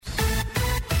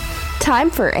Time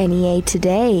for NEA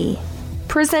Today.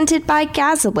 Presented by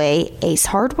Gazaway Ace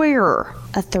Hardware.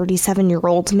 A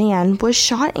 37-year-old man was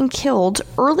shot and killed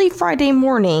early Friday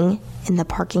morning in the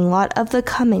parking lot of the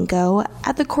Come and Go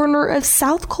at the corner of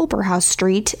South Culberhouse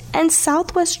Street and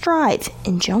Southwest Drive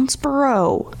in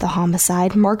Jonesboro. The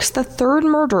homicide marks the third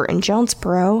murder in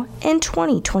Jonesboro in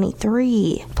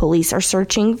 2023. Police are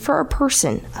searching for a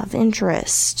person of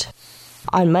interest.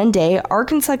 On Monday,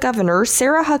 Arkansas Governor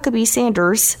Sarah Huckabee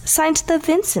Sanders signed the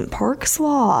Vincent Parks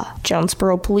Law.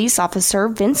 Jonesboro police officer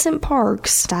Vincent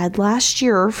Parks died last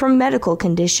year from medical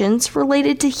conditions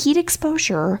related to heat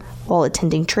exposure while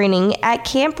attending training at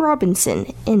Camp Robinson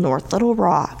in North Little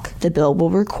Rock. The bill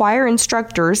will require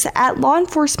instructors at law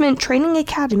enforcement training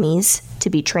academies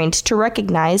to be trained to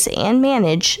recognize and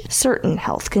manage certain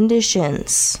health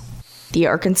conditions. The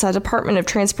Arkansas Department of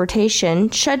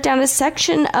Transportation shut down a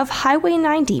section of Highway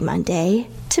 90 Monday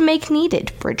to make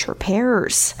needed bridge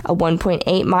repairs. A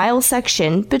 1.8-mile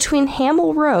section between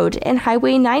Hamill Road and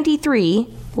Highway 93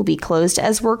 will be closed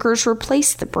as workers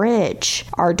replace the bridge.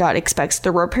 RDOT expects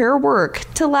the repair work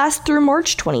to last through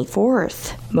March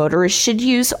 24th. Motorists should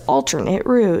use alternate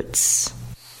routes.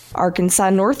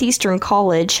 Arkansas Northeastern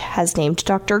College has named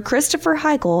Dr. Christopher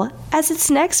Heigl as its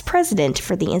next president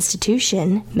for the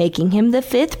institution, making him the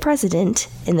fifth president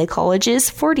in the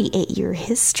college's 48-year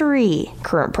history.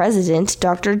 Current president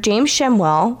Dr. James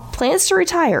Shemwell plans to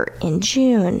retire in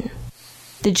June.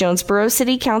 The Jonesboro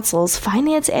City Council's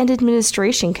Finance and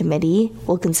Administration Committee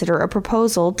will consider a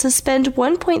proposal to spend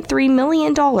 $1.3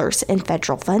 million in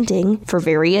federal funding for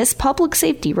various public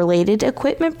safety-related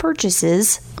equipment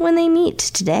purchases when they meet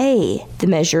today. The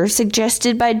measure,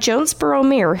 suggested by Jonesboro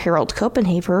Mayor Harold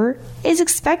Copenhaver, is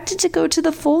expected to go to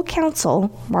the full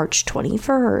council March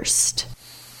 21st.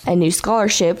 A new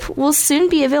scholarship will soon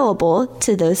be available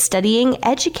to those studying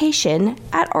education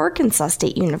at Arkansas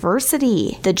State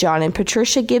University. The John and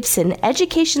Patricia Gibson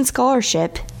Education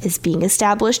Scholarship is being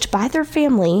established by their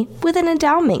family with an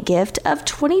endowment gift of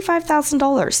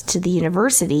 $25,000 to the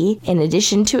university, in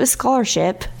addition to a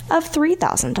scholarship of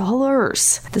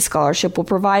 $3,000. The scholarship will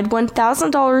provide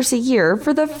 $1,000 a year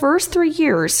for the first 3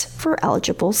 years for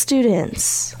eligible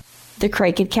students. The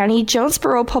Craighead County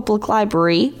Jonesboro Public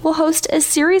Library will host a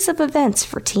series of events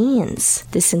for teens.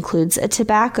 This includes a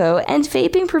tobacco and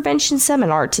vaping prevention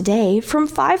seminar today from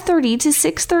 5:30 to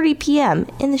 6:30 p.m.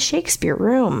 in the Shakespeare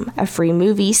Room. A free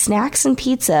movie, snacks, and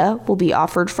pizza will be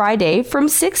offered Friday from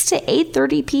 6 to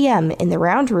 8:30 p.m. in the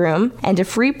Round Room, and a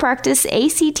free practice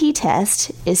ACT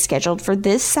test is scheduled for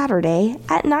this Saturday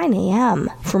at 9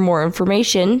 a.m. For more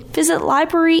information, visit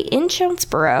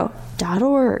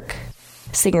libraryinjonesboro.org.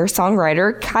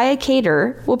 Singer-songwriter Kaya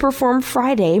Cater will perform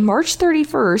Friday, March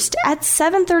 31st at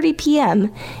 7:30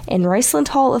 p.m. in Riceland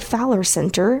Hall of Fowler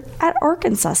Center at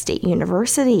Arkansas State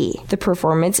University. The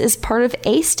performance is part of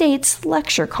A-State's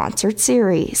lecture concert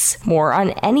series. More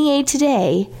on NEA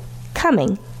Today,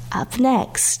 coming up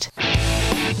next.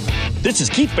 This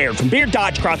is Keith Baird from Baird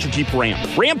Dodge Chrysler Jeep Ram.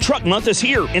 Ram Truck Month is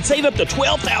here, and save up to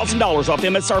 $12,000 off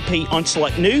MSRP on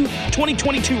select new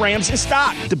 2022 Rams in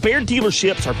stock. The Baird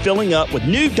dealerships are filling up with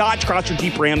new Dodge Chrysler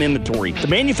Jeep Ram inventory. The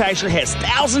manufacturer has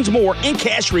thousands more in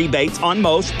cash rebates on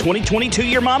most 2022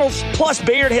 year models. Plus,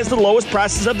 Baird has the lowest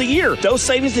prices of the year. Those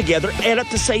savings together add up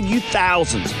to save you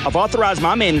thousands. I've authorized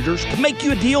my managers to make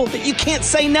you a deal that you can't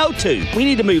say no to. We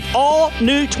need to move all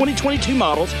new 2022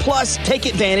 models, plus take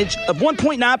advantage of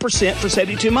 1.9% for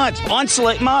 72 months on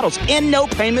select models and no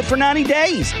payment for 90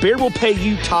 days. Baird will pay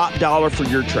you top dollar for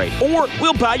your trade, or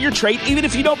we'll buy your trade even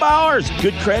if you don't buy ours.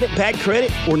 Good credit, bad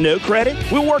credit, or no credit,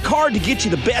 we'll work hard to get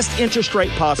you the best interest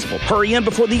rate possible. Hurry in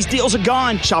before these deals are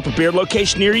gone. Shop a Baird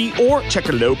location near you or check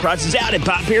our low prices out at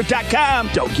buybaird.com.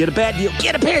 Don't get a bad deal,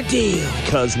 get a Baird deal.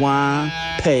 Because why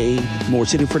pay more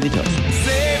sitting for details?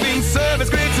 Saving service,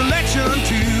 great selection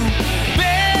too.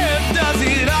 Baird does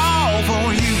it all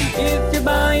for you. If you're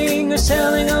buying or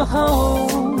selling a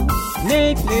home,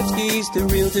 Nate Lipsky's the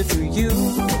realtor for you.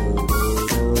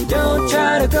 Don't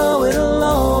try to go it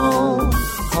alone.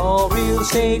 Call Real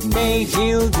Estate Nate,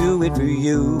 he'll do it for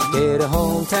you. Get a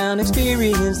hometown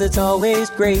experience that's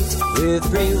always great with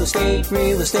Real Estate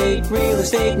Nate.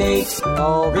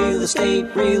 Call Real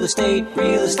Estate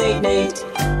Nate.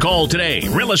 Call today.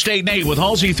 Real Estate Nate with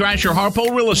Halsey Thrasher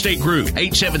Harpole Real Estate Group,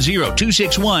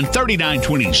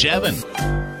 870-261-3927.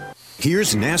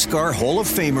 Here's NASCAR Hall of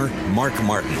Famer Mark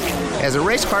Martin. As a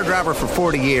race car driver for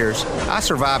 40 years, I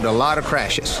survived a lot of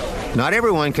crashes. Not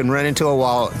everyone can run into a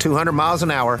wall at 200 miles an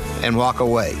hour and walk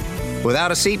away. Without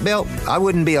a seatbelt, I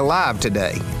wouldn't be alive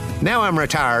today. Now I'm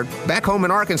retired, back home in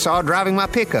Arkansas driving my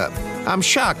pickup. I'm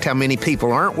shocked how many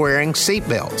people aren't wearing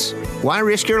seatbelts. Why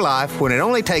risk your life when it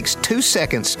only takes 2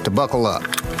 seconds to buckle up?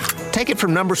 Take it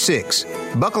from number 6.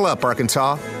 Buckle up,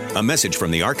 Arkansas. A message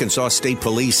from the Arkansas State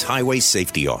Police Highway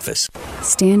Safety Office.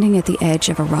 Standing at the edge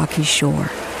of a rocky shore,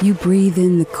 you breathe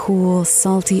in the cool,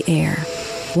 salty air,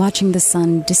 watching the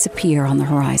sun disappear on the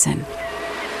horizon.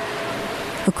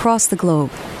 Across the globe,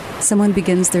 someone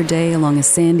begins their day along a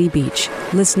sandy beach,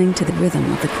 listening to the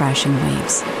rhythm of the crashing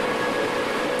waves.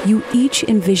 You each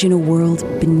envision a world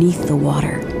beneath the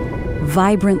water,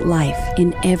 vibrant life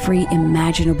in every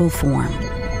imaginable form.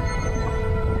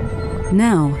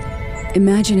 Now,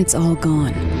 imagine it's all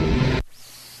gone.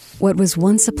 What was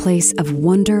once a place of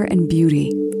wonder and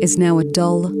beauty is now a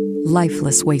dull,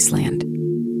 lifeless wasteland.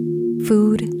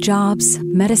 Food, jobs,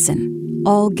 medicine,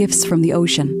 all gifts from the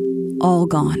ocean, all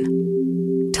gone.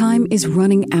 Time is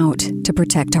running out to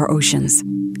protect our oceans,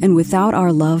 and without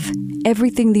our love,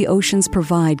 everything the oceans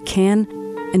provide can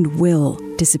and will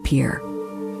disappear.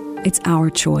 It's our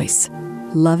choice.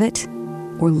 Love it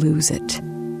or lose it.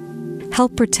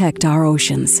 Help protect our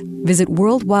oceans. Visit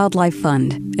World Wildlife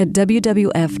Fund at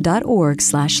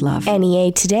wwf.org/love.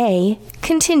 NEA Today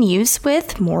continues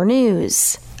with more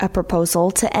news. A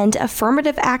proposal to end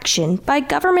affirmative action by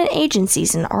government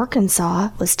agencies in Arkansas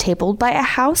was tabled by a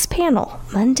House panel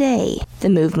Monday. The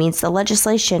move means the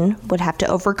legislation would have to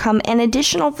overcome an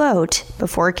additional vote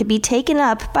before it could be taken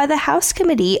up by the House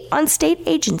Committee on State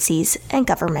Agencies and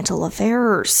Governmental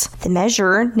Affairs. The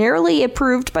measure, narrowly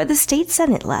approved by the state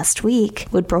Senate last week,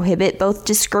 would prohibit both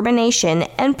discrimination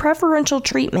and preferential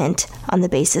treatment on the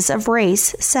basis of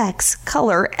race, sex,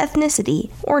 color, ethnicity,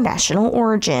 or national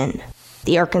origin.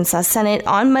 The Arkansas Senate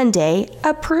on Monday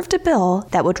approved a bill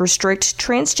that would restrict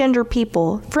transgender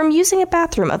people from using a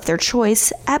bathroom of their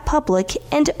choice at public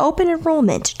and open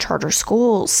enrollment charter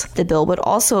schools. The bill would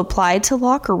also apply to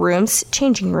locker rooms,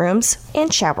 changing rooms,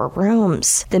 and shower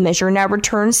rooms. The measure now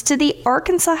returns to the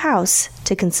Arkansas House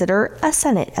to consider a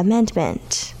Senate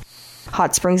amendment.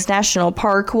 Hot Springs National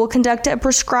Park will conduct a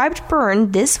prescribed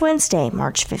burn this Wednesday,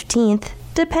 March 15th.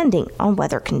 Depending on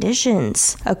weather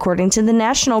conditions. According to the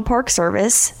National Park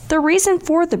Service, the reason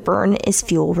for the burn is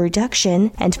fuel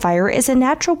reduction, and fire is a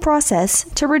natural process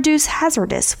to reduce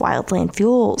hazardous wildland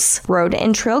fuels. Road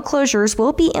and trail closures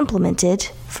will be implemented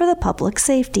for the public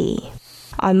safety.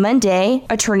 On Monday,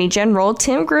 Attorney General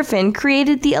Tim Griffin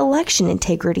created the Election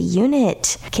Integrity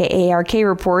Unit. KARK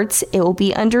reports it will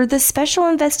be under the Special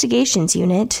Investigations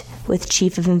Unit, with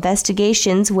Chief of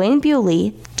Investigations Wayne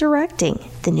Bewley directing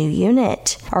the new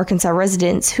unit. Arkansas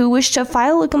residents who wish to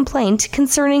file a complaint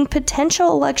concerning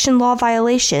potential election law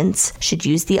violations should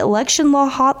use the election law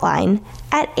hotline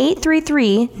at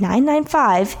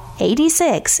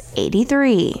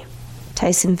 833-995-8683.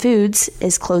 Tyson Foods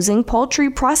is closing poultry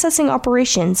processing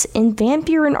operations in Van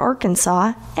Buren,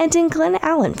 Arkansas, and in Glen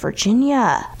Allen,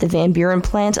 Virginia. The Van Buren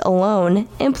plant alone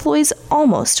employs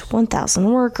almost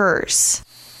 1,000 workers.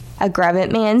 A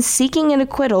Gravette man seeking an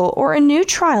acquittal or a new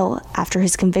trial after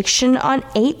his conviction on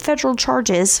 8 federal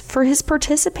charges for his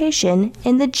participation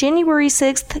in the January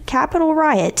 6th Capitol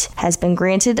riot has been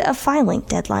granted a filing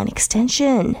deadline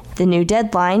extension. The new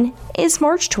deadline is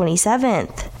March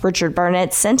 27th. Richard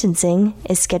Barnett's sentencing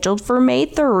is scheduled for May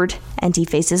 3rd, and he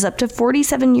faces up to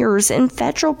 47 years in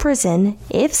federal prison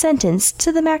if sentenced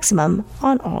to the maximum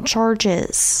on all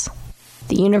charges.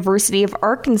 The University of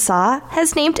Arkansas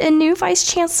has named a new vice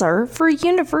chancellor for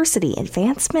university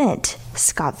advancement.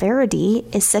 Scott Verity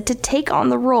is set to take on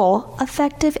the role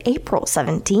effective April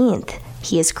 17th.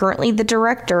 He is currently the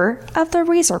director of the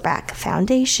Razorback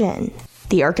Foundation.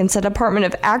 The Arkansas Department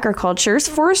of Agriculture's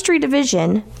Forestry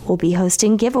Division will be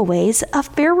hosting giveaways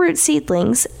of bare root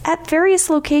seedlings at various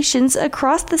locations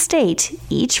across the state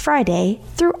each Friday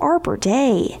through Arbor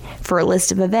Day. For a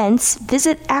list of events,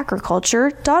 visit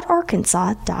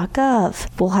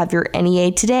agriculture.arkansas.gov. We'll have your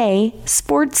NEA Today,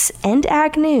 sports, and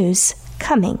ag news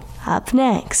coming up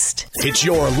next. It's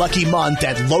your lucky month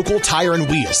at Local Tire and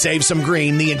Wheel. Save some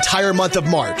green the entire month of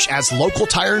March as Local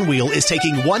Tire and Wheel is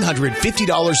taking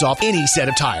 $150 off any set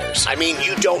of tires. I mean,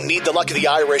 you don't need the luck of the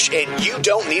Irish and you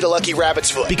don't need a lucky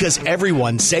rabbit's foot because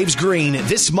everyone saves green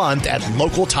this month at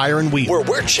Local Tire and Wheel, where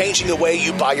we're changing the way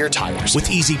you buy your tires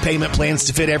with easy payment plans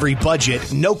to fit every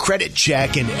budget, no credit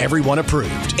check, and everyone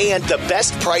approved. And the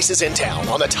best prices in town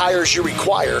on the tires you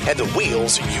require and the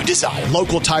wheels you desire.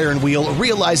 Local Tire and Wheel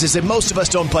realizes is that most of us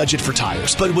don't budget for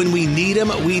tires, but when we need them,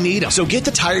 we need them. So get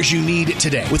the tires you need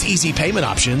today with easy payment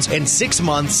options and 6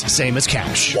 months, same as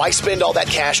cash. Why spend all that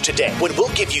cash today when we'll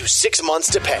give you 6 months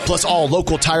to pay? Plus, all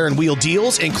local Tire and Wheel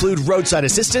deals include roadside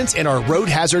assistance and our road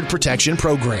hazard protection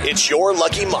program. It's your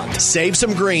lucky month. Save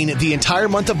some green the entire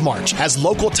month of March as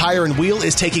local Tire and Wheel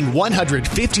is taking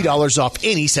 $150 off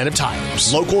any set of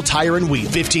tires. Local Tire and Wheel,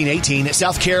 1518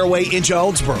 South Caraway in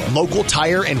Jonesboro.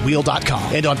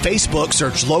 LocalTireandWheel.com. And on Facebook,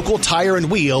 search Local Tire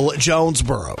and Wheel,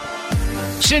 Jonesboro.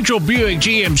 Central Buick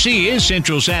GMC is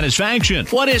Central Satisfaction.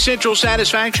 What is Central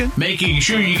Satisfaction? Making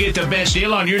sure you get the best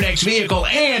deal on your next vehicle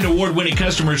and award-winning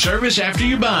customer service after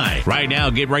you buy. Right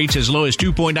now, get rates as low as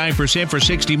 2.9% for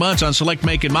 60 months on select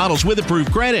make and models with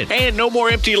approved credit. And no more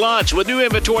empty lots with new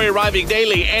inventory arriving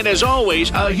daily. And as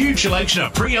always, a huge selection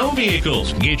of pre-owned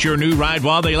vehicles. Get your new ride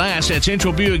while they last at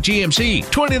Central Buick GMC,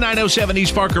 2907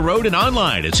 East Parker Road, and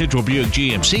online at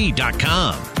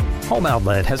centralbuickgmc.com. Home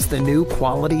Outlet has the new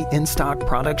quality in-stock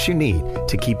products you need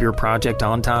to keep your project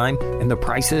on time and the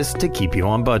prices to keep you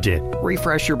on budget.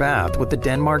 Refresh your bath with the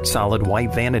Denmark Solid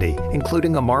White Vanity,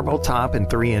 including a marble top and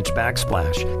 3-inch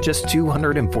backsplash, just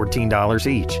 $214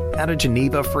 each. Add a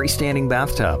Geneva freestanding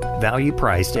bathtub, value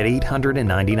priced at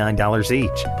 $899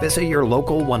 each. Visit your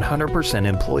local 100%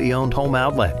 employee-owned Home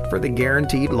Outlet for the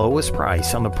guaranteed lowest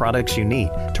price on the products you need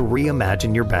to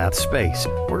reimagine your bath space,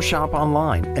 or shop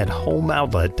online at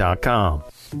homeoutlet.com.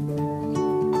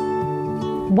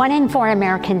 1 in 4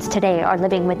 Americans today are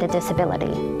living with a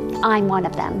disability. I'm one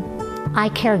of them. I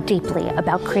care deeply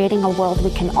about creating a world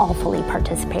we can all fully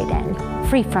participate in,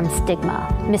 free from stigma,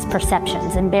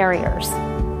 misperceptions, and barriers.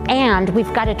 And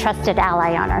we've got a trusted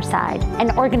ally on our side,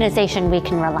 an organization we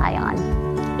can rely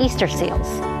on, Easter Seals.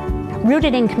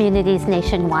 Rooted in communities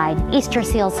nationwide, Easter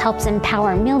Seals helps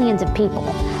empower millions of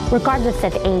people, regardless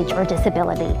of age or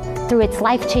disability, through its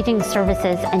life-changing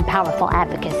services and powerful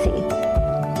advocacy.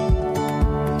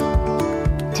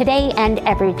 Today and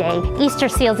every day, Easter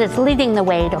Seals is leading the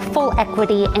way to full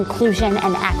equity, inclusion,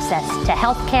 and access to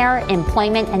healthcare,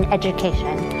 employment, and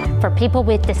education for people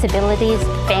with disabilities,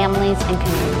 families, and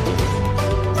communities.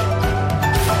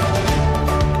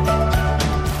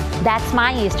 That's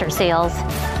my Easter Seals.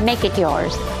 Make it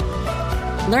yours.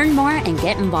 Learn more and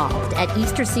get involved at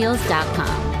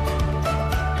easterseals.com.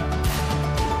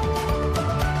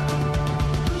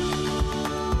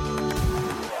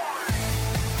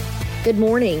 Good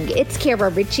morning. It's Kara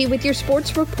Ritchie with your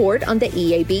sports report on the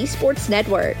EAB Sports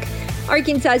Network.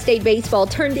 Arkansas State baseball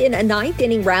turned in a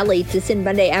ninth-inning rally to send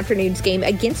Monday afternoon's game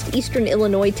against Eastern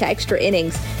Illinois to extra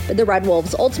innings, but the Red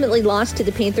Wolves ultimately lost to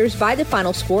the Panthers by the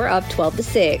final score of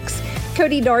 12-6.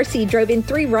 Cody Darcy drove in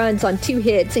 3 runs on 2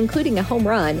 hits, including a home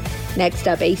run. Next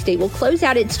up, A-State will close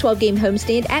out its 12-game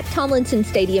homestand at Tomlinson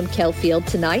Stadium, Kell Field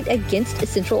tonight against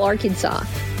Central Arkansas.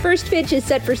 First pitch is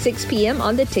set for 6 p.m.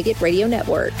 on the Ticket Radio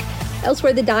Network.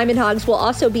 Elsewhere, the Diamond Hogs will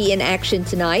also be in action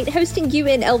tonight, hosting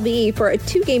UNLV for a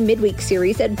 2-game midweek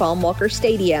series at Baum-Walker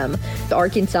Stadium. The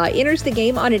Arkansas enters the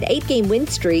game on an 8-game win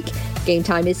streak. Game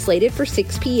time is slated for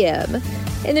 6 p.m.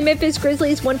 And the Memphis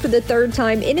Grizzlies won for the 3rd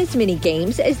time in as many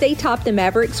games as they topped the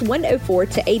Mavericks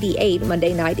 104-88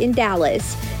 Monday night in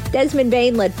Dallas. Desmond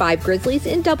Bain led 5 Grizzlies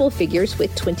in double figures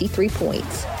with 23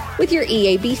 points. With your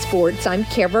EAB Sports, I'm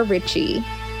Kara Ritchie.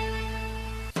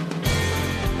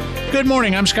 Good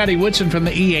morning. I'm Scotty Woodson from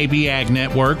the EAB Ag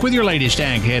Network with your latest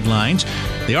ag headlines.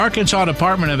 The Arkansas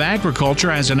Department of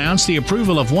Agriculture has announced the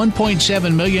approval of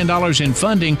 $1.7 million in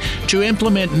funding to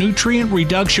implement nutrient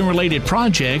reduction-related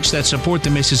projects that support the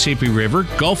Mississippi River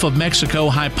Gulf of Mexico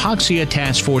Hypoxia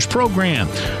Task Force Program.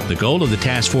 The goal of the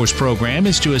Task Force Program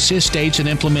is to assist states in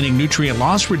implementing nutrient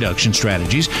loss reduction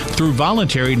strategies through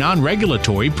voluntary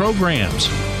non-regulatory programs.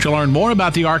 To learn more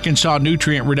about the Arkansas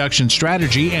Nutrient Reduction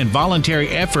Strategy and voluntary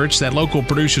efforts that local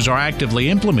producers are actively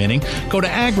implementing, go to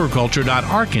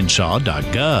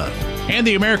agriculture.arkansas.gov. And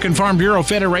the American Farm Bureau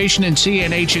Federation and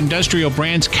CNH Industrial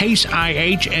Brands Case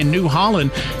IH and New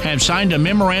Holland have signed a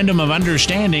memorandum of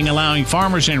understanding allowing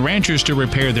farmers and ranchers to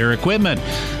repair their equipment.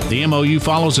 The MOU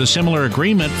follows a similar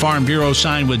agreement Farm Bureau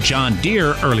signed with John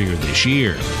Deere earlier this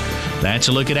year. That's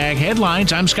a look at Ag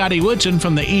Headlines. I'm Scotty Woodson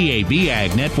from the EAB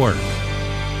Ag Network.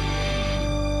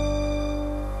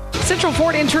 Central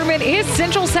Ford in Truman is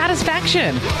Central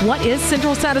Satisfaction. What is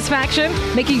Central Satisfaction?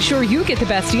 Making sure you get the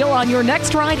best deal on your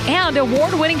next ride and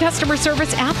award-winning customer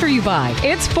service after you buy.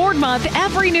 It's Ford Month.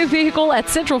 Every new vehicle at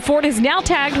Central Ford is now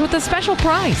tagged with a special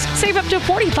price. Save up to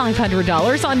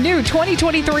 $4,500 on new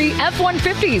 2023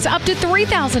 F-150s, up to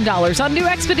 $3,000 on new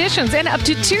Expeditions, and up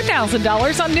to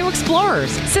 $2,000 on new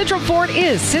Explorers. Central Ford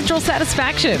is Central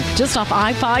Satisfaction. Just off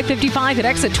I-555 at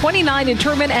exit 29 in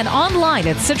Truman and online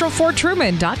at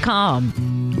centralfordtruman.com.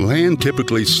 Land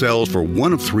typically sells for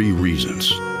one of three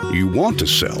reasons. You want to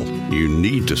sell, you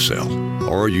need to sell,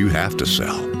 or you have to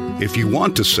sell. If you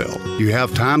want to sell, you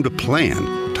have time to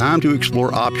plan, time to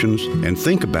explore options, and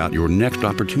think about your next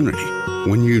opportunity.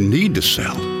 When you need to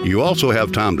sell, you also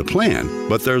have time to plan,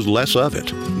 but there's less of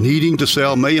it. Needing to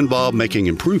sell may involve making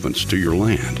improvements to your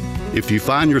land. If you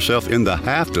find yourself in the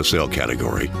have to sell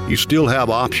category, you still have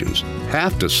options.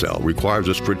 Have to sell requires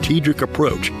a strategic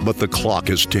approach, but the clock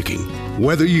is ticking.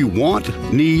 Whether you want,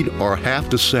 need, or have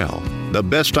to sell, the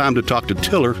best time to talk to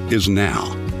Tiller is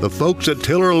now. The folks at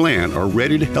Tiller Land are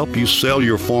ready to help you sell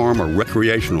your farm or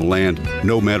recreational land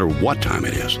no matter what time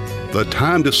it is. The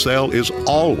time to sell is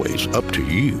always up to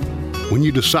you. When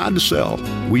you decide to sell,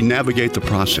 we navigate the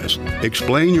process,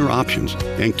 explain your options,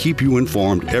 and keep you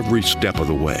informed every step of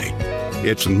the way.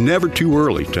 It's never too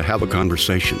early to have a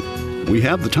conversation. We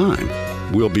have the time.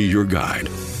 We'll be your guide.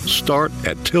 Start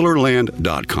at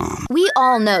tillerland.com. We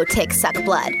all know ticks suck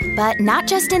blood, but not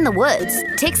just in the woods.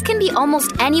 Ticks can be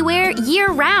almost anywhere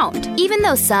year-round. Even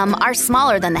though some are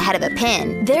smaller than the head of a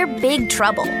pin, they're big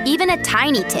trouble. Even a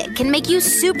tiny tick can make you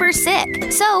super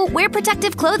sick. So wear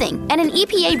protective clothing and an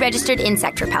EPA-registered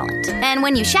insect repellent. And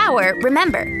when you shower,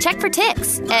 remember, check for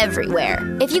ticks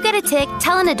everywhere. If you get a tick,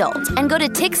 tell an adult and go to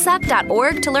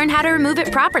ticksuck.org to learn how to remove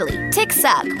it properly. Ticks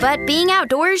suck, but being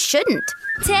outdoors shouldn't.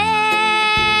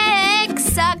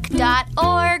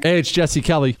 TickSuck.org. Hey, it's Jesse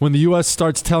Kelly. When the U.S.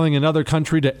 starts telling another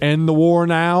country to end the war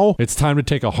now, it's time to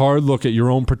take a hard look at your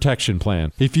own protection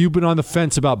plan. If you've been on the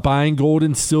fence about buying gold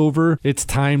and silver, it's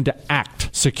time to act.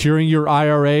 Securing your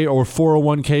IRA or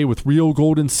 401k with real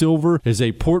gold and silver is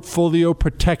a portfolio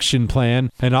protection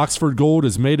plan, and Oxford Gold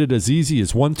has made it as easy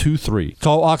as 1, 2, 3.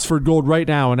 Call Oxford Gold right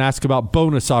now and ask about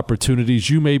bonus opportunities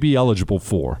you may be eligible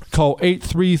for. Call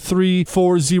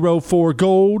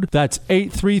 833-404-GOLD. That's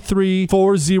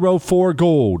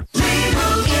 833-404-GOLD.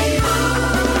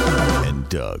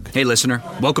 Doug. Hey, listener.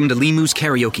 Welcome to Limu's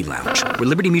Karaoke Lounge, where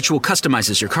Liberty Mutual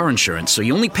customizes your car insurance so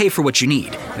you only pay for what you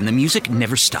need, and the music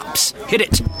never stops. Hit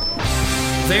it.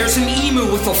 There's an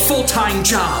emu with a full-time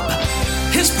job.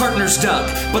 His partner's Doug,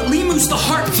 but Limu's the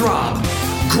heartthrob.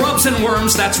 Grubs and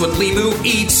worms, that's what Limu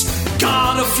eats.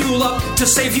 Gotta fuel up to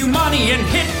save you money and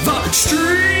hit the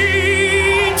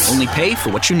streets. Only pay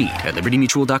for what you need at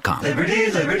libertymutual.com. Liberty,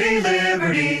 liberty,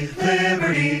 liberty,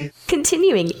 liberty.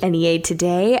 Continuing NEA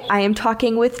Today, I am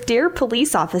talking with Dare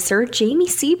Police Officer Jamie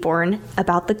Seaborn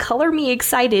about the Color Me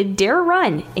Excited Dare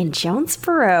Run in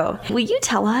Jonesboro. Will you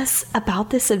tell us about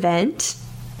this event?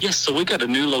 Yes, so we got a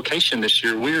new location this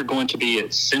year. We are going to be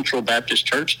at Central Baptist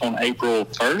Church on April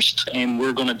 1st, and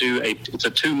we're going to do it's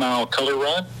a 2-mile color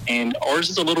run, and ours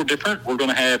is a little different. We're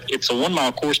going to have, it's a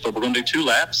 1-mile course, but we're going to do 2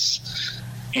 laps,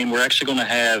 and we're actually going to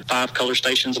have 5 color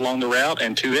stations along the route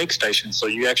and 2 egg stations. So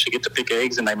you actually get to pick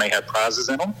eggs, and they may have prizes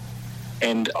in them,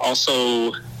 and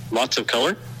also lots of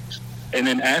color. And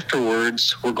then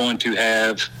afterwards, we're going to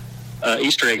have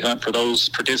Easter egg hunt for those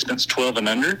participants 12 and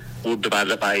under. We'll divide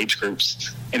it up by age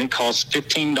groups. And it costs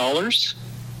 $15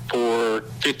 for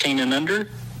 15 and under.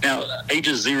 Now,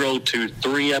 ages 0 to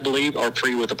 3, I believe, are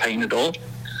free with a paying adult.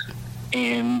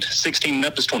 And 16 and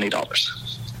up is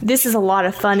 $20. This is a lot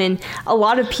of fun, and a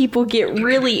lot of people get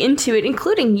really into it,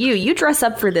 including you. You dress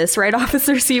up for this, right,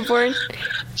 Officer Seaborn?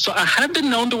 So I have been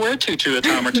known to wear a tutu a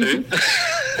time or two.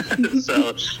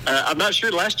 So I'm not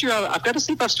sure. Last year, I've got to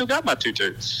see if I've still got my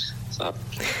tutu.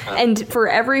 And for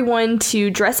everyone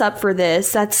to dress up for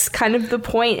this, that's kind of the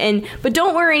point. But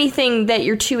don't wear anything that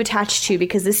you're too attached to,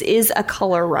 because this is a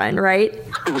color run, right?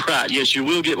 Right. Yes, you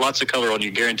will get lots of color on you,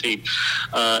 guaranteed.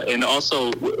 And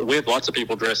also, we have lots of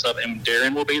people dress up, and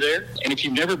Darren will be there. And if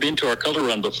you've never been to our color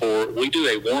run before, we do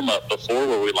a warm-up before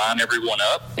where we line everyone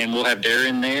up, and we'll have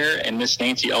Darren there, and Miss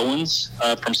Nancy Owens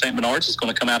from St. Bernard's is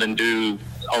going to come out and do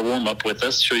our warm-up with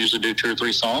us. She'll usually do 2 or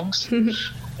 3 songs.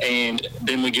 And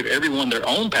then we give everyone their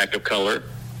own pack of color,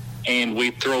 and we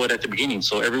throw it at the beginning.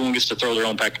 So everyone gets to throw their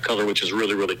own pack of color, which is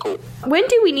really, really cool. When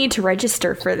do we need to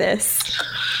register for this?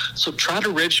 So try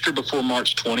to register before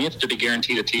March 20th to be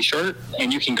guaranteed a T-shirt.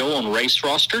 And you can go on Race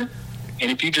Roster,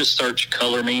 And if you just search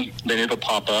Color Me, then it'll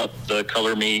pop up, the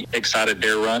Color Me Excited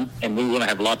Dare Run, and we want to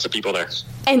have lots of people there.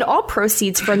 And all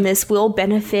proceeds from this will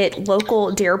benefit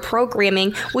local DARE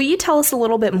programming. Will you tell us a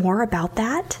little bit more about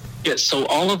that? Yes, so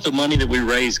all of the money that we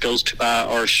raise goes to buy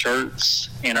our shirts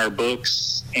and our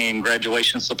books and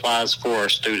graduation supplies for our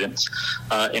students.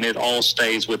 And it all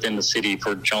stays within the city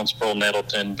for Jonesboro,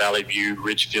 Nettleton, Valley View,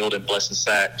 Ridgefield, and Blessed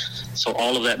Sac. So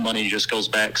all of that money just goes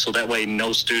back, so that way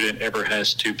no student ever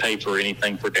has to pay for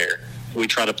anything for DARE. We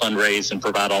try to fundraise and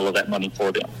provide all of that money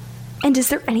for them. And is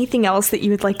there anything else that you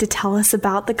would like to tell us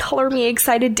about the Color Me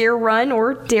Excited DARE Run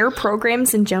or DARE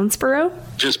programs in Jonesboro?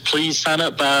 Just please sign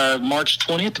up by March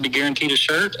 20th to be guaranteed a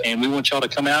shirt, and we want y'all to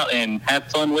come out and have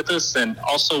fun with us. And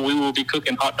also, we will be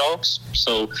cooking hot dogs,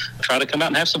 so try to come out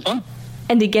and have some fun.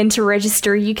 And again, to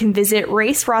register, you can visit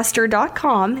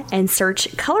raceroster.com and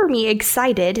search Color Me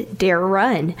Excited DARE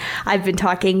Run. I've been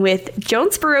talking with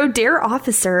Jonesboro DARE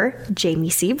Officer Jamie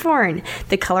Seaborn.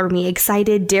 The Color Me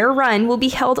Excited DARE Run will be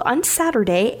held on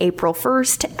Saturday, April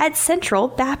 1st at Central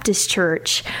Baptist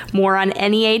Church. More on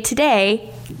NEA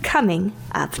Today coming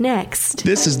up next.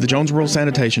 This is the Jonesboro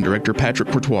Sanitation Director, Patrick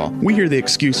Courtois. We hear the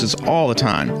excuses all the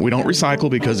time. We don't recycle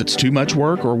because it's too much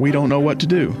work or we don't know what to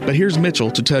do. But here's Mitchell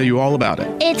to tell you all about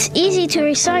it. It's easy to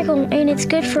recycle and it's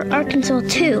good for Arkansas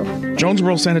too.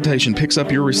 Jonesboro Sanitation picks up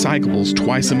your recyclables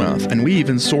twice a month, and we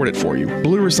even sort it for you.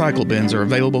 Blue recycle bins are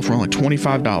available for only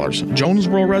 $25.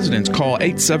 Jonesboro residents call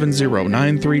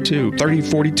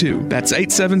 870-932-3042. That's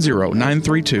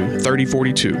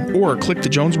 870-932-3042. Or click the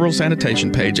Jonesboro Sanitation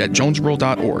page at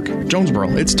jonesboro.org.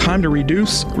 Jonesboro, it's time to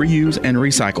reduce, reuse, and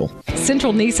recycle.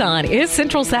 Central Nissan is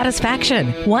Central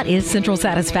Satisfaction. What is Central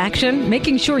Satisfaction?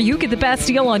 Making sure you get the best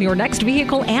deal on your next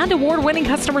vehicle and award-winning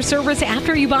customer service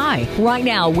after you buy. Right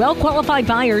now, well-qualified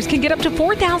buyers can get up to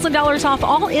 $4,000 off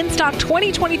all in-stock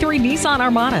 2023 Nissan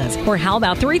Armadas. Or how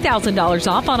about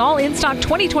 $3,000 off on all in-stock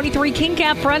 2023 King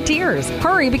Cab Frontiers?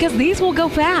 Hurry, because these will go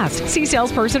fast. See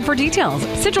salesperson for details.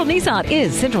 Central Nissan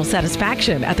is Central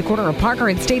Satisfaction at the corner of Parker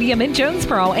and Stadium in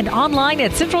Jonesboro and online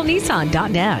at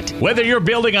centralnissan.net. Whether you're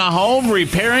building a home,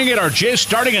 repairing it, or just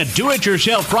starting a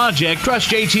do-it-yourself project, trust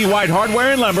JT White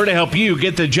Hardware and Lumber to help you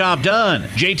get the job done.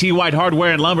 JT White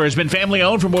Hardware and Lumber has been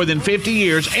family-owned for more than 50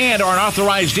 years and are an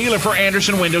authorized dealer for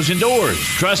Anderson Windows and Doors.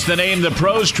 Trust the name the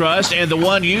pros trust and the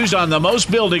one used on the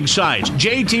most building sites.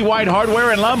 JT White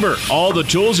Hardware and Lumber. All the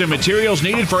tools and materials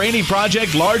needed for any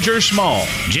project, large or small.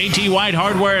 JT White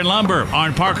Hardware and Lumber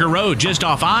on Parker Road, just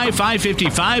off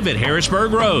I-555 at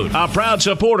Harrisburg Road. A proud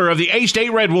supporter of the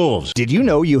A-State Red Wolves. Did you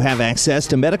know you have access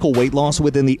to medical weight loss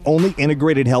within the only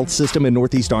integrated health system in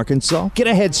Northeast Arkansas? Get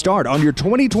a head start on your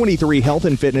 2023 health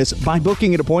and fitness by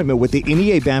booking an appointment with the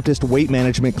NEA Baptist Weight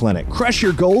Management Clinic. Crush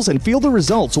your goals and feel the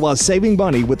results while saving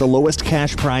money with the lowest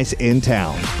cash price in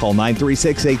town. Call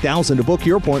 936-8000 to book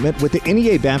your appointment with the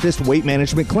NEA Baptist Weight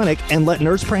Management Clinic and let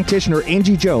nurse practitioner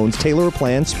Angie Jones tailor a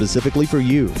plan specifically for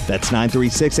you. That's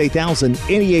 936-8000,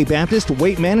 NEA Baptist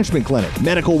Weight Management Clinic.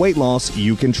 Medical weight loss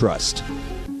you can trust.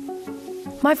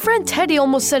 My friend Teddy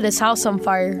almost set his house on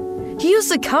fire. He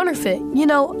used a counterfeit,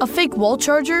 a fake wall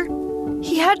charger.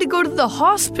 He had to go to the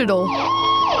hospital.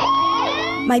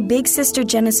 My big sister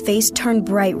Jenna's face turned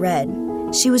bright red.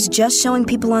 She was just showing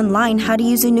people online how to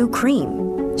use a new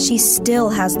cream. She still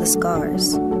has the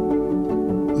scars.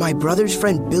 My brother's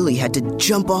friend Billy had to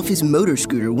jump off his motor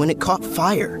scooter when it caught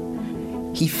fire.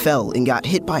 He fell and got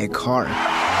hit by a car.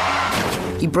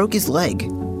 He broke his leg,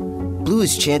 blew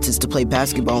his chances to play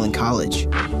basketball in college.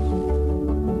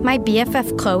 My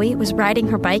BFF Chloe was riding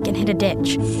her bike and hit a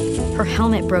ditch. Her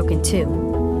helmet broke in two.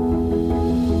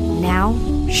 Now,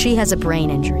 she has a brain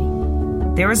injury.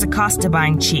 There is a cost to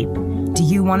buying cheap. Do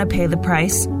you want to pay the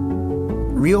price?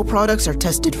 Real products are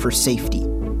tested for safety.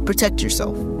 Protect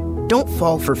yourself. Don't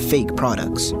fall for fake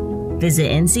products.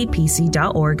 Visit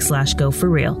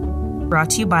ncpc.org/goforreal. Brought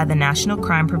to you by the National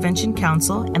Crime Prevention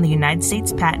Council and the United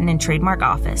States Patent and Trademark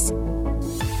Office.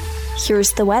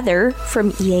 Here's the weather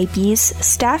from EAB's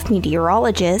staff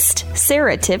meteorologist,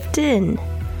 Sarah Tipton.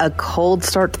 A cold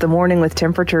start to the morning with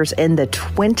temperatures in the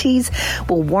 20s.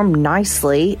 Will warm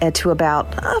nicely to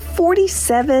about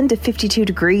 47 to 52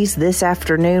 degrees this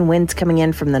afternoon. Winds coming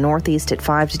in from the northeast at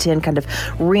 5 to 10, kind of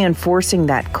reinforcing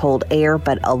that cold air,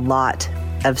 but a lot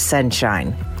of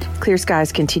sunshine. Clear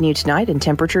skies continue tonight, and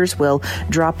temperatures will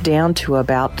drop down to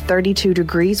about 32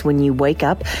 degrees when you wake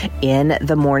up in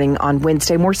the morning on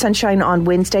Wednesday. More sunshine on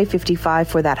Wednesday, 55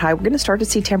 for that high. We're going to start to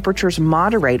see temperatures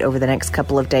moderate over the next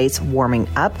couple of days, warming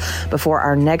up before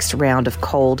our next round of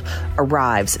cold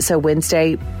arrives. So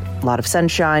Wednesday, A lot of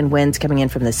sunshine, winds coming in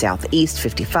from the southeast,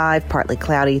 55, partly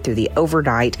cloudy through the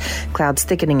overnight. Clouds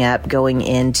thickening up going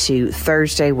into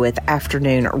Thursday with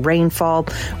afternoon rainfall.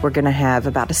 We're going to have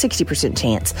about a 60%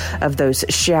 chance of those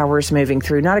showers moving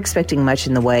through. Not expecting much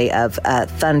in the way of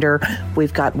thunder.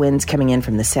 We've got winds coming in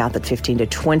from the south at 15 to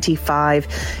 25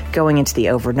 going into the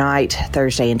overnight.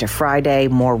 Thursday into Friday,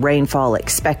 more rainfall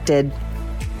expected.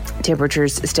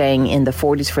 Temperatures staying in the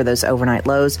 40s for those overnight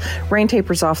lows. Rain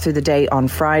tapers off through the day on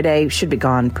Friday. Should be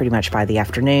gone pretty much by the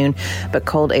afternoon. But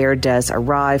cold air does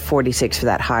arrive. 46 for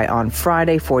that high on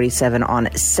Friday. 47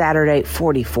 on Saturday.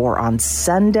 44 on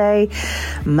Sunday.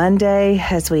 Monday,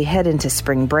 as we head into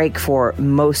spring break for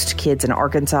most kids in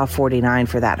Arkansas, 49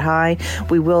 for that high.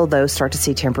 We will, though, start to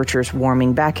see temperatures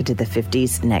warming back into the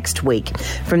 50s next week.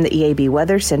 From the EAB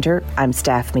Weather Center, I'm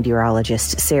staff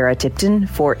meteorologist Sarah Tipton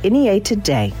for NEA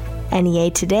Today.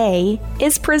 NEA Today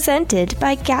is presented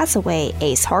by Gazaway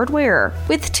Ace Hardware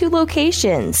with 2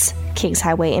 locations, Kings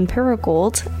Highway in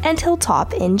Paragould and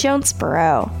Hilltop in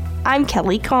Jonesboro. I'm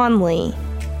Kelly Conley.